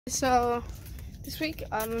So this week,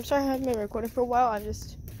 I'm sorry I haven't been recording for a while. I've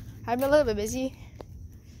been a little bit busy.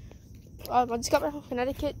 I just got back from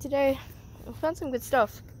Connecticut today. I found some good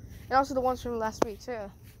stuff, and also the ones from last week. So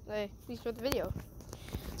yeah, please enjoy the video.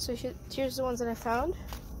 So here's the ones that I found.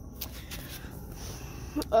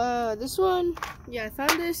 This one, yeah, I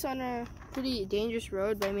found this on a pretty dangerous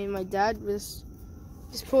road. But I mean, my dad was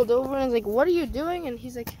just pulled over and was like, "What are you doing?" And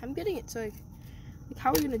he's like, "I'm getting it." So like how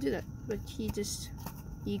are you gonna do that? But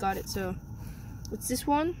he got it. So it's this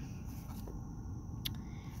one.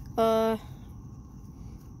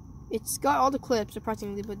 It's got all the clips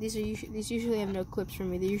approximately, but these usually have no clips for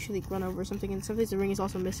me. They usually run over or something, and sometimes the ring is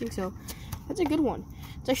also missing. So that's a good one.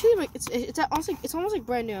 It's actually like it's almost like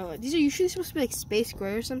brand new. These are usually supposed to be like space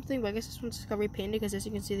gray or something, but I guess this one's just got repainted because as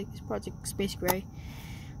you can see, like, this part's like space gray.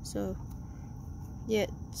 So yeah,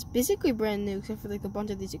 it's basically brand new except for like a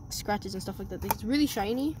bunch of these like, scratches and stuff like that. Like, it's really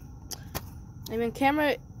shiny. I mean,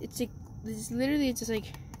 camera, it's literally just like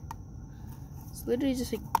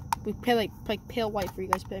pale white for you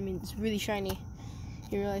guys, but I mean, it's really shiny.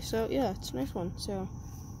 You realize? So yeah, it's a nice one. So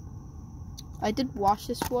I did wash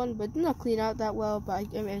this one, but did not clean out that well. But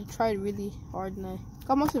I mean, I tried really hard and I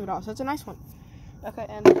got most of it off. So it's a nice one. Okay,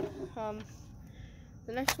 and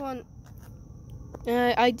the next one,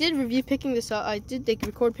 I did review picking this up. I did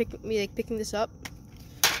record picking this up.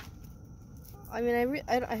 I mean,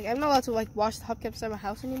 I'm not allowed to like wash the hubcap inside my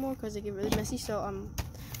house anymore because they get really messy. So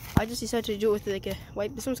I just decided to do it with like a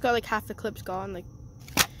wipe. This one's got like half the clips gone. Like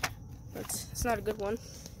it's not a good one.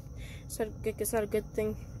 It's not a good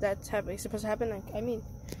thing that's happening. It's supposed to happen. Like, I mean,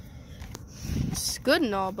 it's good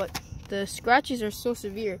and all, but the scratches are so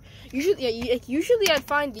severe. Usually I'd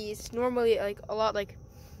find these normally like a lot. Like,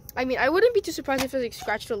 I mean, I wouldn't be too surprised if it like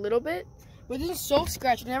scratched a little bit. But this is so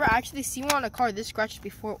scratched. I never actually seen one on a car this scratched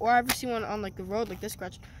before, or I ever seen one on like the road like this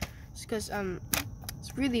scratched. Just because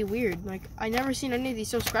it's really weird. Like, I never seen any of these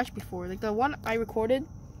so scratched before. Like the one I recorded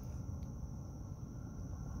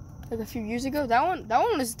like a few years ago, that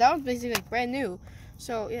one's basically like brand new.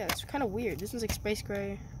 So yeah, it's kind of weird. This one's like space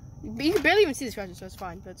gray. But you can barely even see the scratches, so it's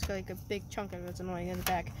fine. But it's got like a big chunk of it that's annoying in the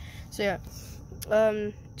back. So yeah,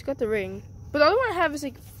 it's got the ring. But the other one I have is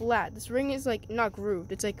like flat. This ring is like not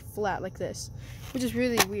grooved. It's like flat like this, which is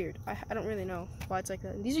really weird. I don't really know why it's like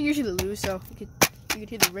that. And these are usually loose, so you could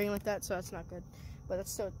hear the ring like that. So that's not good. But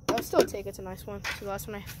I'll still take it. It's a nice one. So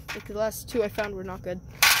the last two I found were not good.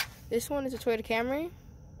 This one is a Toyota Camry.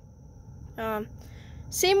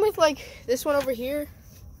 Same with like this one over here.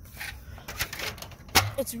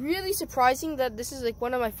 It's really surprising that this is like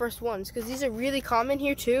one of my first ones because these are really common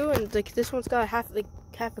here too, and like this one's got half a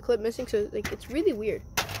clip missing, so like it's really weird.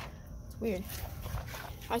 It's weird.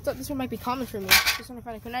 I thought this one might be common for me. This one I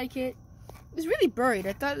found in Connecticut. It's really buried.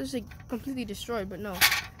 I thought it was like completely destroyed, but no.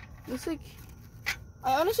 Looks like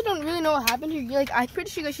I honestly don't really know what happened here. Like, I'm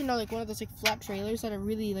pretty sure you guys should know like one of those like flat trailers that are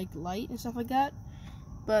really like light and stuff like that.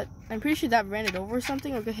 But I'm pretty sure that ran it over or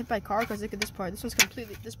something or got hit by a car because look at this part.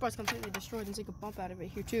 This part's completely destroyed. There's like a bump out of it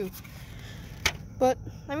here too. But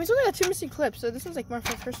I mean, it's only got 2 missing clips, so this one's like my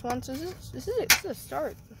first one. So this is a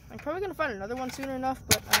start. I'm probably gonna find another one soon enough,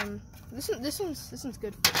 but this one's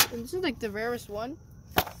good. And this is like the rarest one.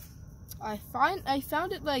 I found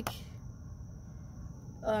it like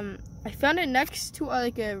I found it next to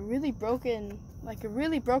like a really broken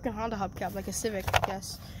Honda hubcap, like a Civic, I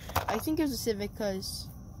guess. I think it was a Civic because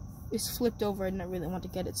it's flipped over and I didn't really want to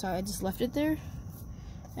get it, so I just left it there.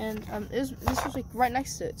 And this was like right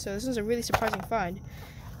next to it, so this was a really surprising find.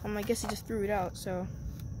 I guess he just threw it out. So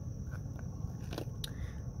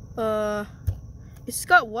it's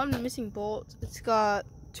got 1 missing bolt. It's got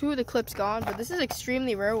 2 of the clips gone, but this is an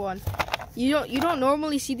extremely rare one. You don't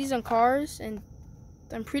normally see these on cars, and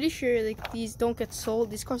I'm pretty sure like these don't get sold.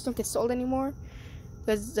 These cars don't get sold anymore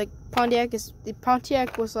because like Pontiac is like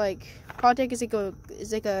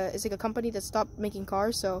a company that stopped making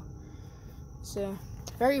cars. So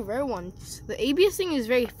very rare one. The ABS thing is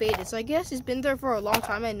very faded, so I guess it's been there for a long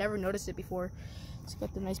time. I never noticed it before. It's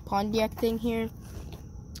got the nice Pontiac thing here.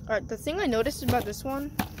 Alright, the thing I noticed about this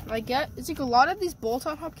one, it's like a lot of these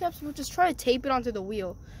bolt-on hubcaps will just try to tape it onto the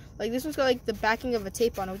wheel. Like this one's got like the backing of a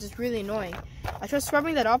tape on it, which is really annoying. I tried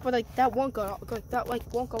scrubbing that off, but like that won't go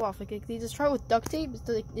off. Like they just try it with duct tape,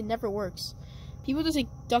 it never works. People just like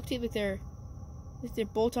duct tape like their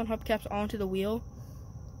bolt-on hubcaps onto the wheel,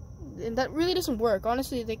 and that really doesn't work.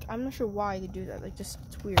 Honestly, like I'm not sure why they do that. Like it's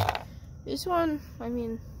weird. This one, I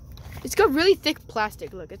mean, it's got really thick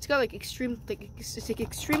plastic. Look, it's got like extremely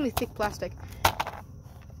thick plastic.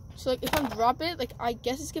 So like if I drop it, like I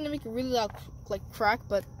guess it's gonna make a really loud like crack,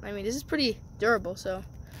 but I mean this is pretty durable, so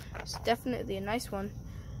it's definitely a nice one.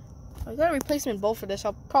 I got a replacement bowl for this.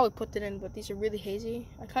 I'll probably put it in, but these are really hazy.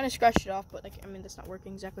 I kind of scratched it off, but like, I mean, that's not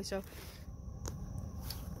working exactly. So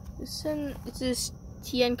it's this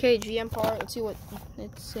TNK GM part. Let's see what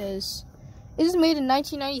it says. This is made in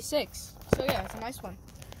 1996. So yeah, it's a nice one.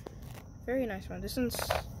 Very nice one. This one's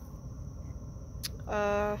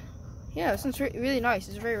yeah, this one's really nice.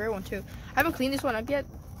 It's a very rare one too. I haven't cleaned this one up yet,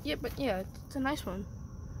 but yeah, it's a nice one.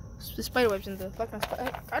 The spider webs and the black ones,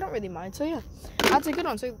 but I don't really mind. So yeah, that's a good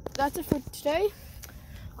one. So that's it for today.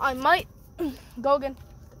 I might go again.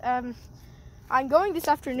 I'm going this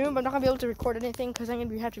afternoon, but I'm not gonna be able to record anything because I'm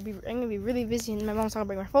gonna be really busy, and my mom's not gonna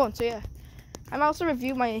bring my phone. So yeah, I'm also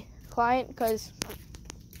review my client because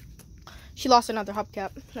she lost another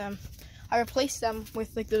hubcap. I replaced them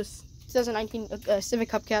with like those 2019 Civic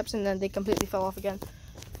hubcaps, and then they completely fell off again.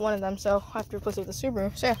 One of them, so I have to replace it with a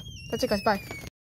Subaru. So yeah, that's it, guys. Bye.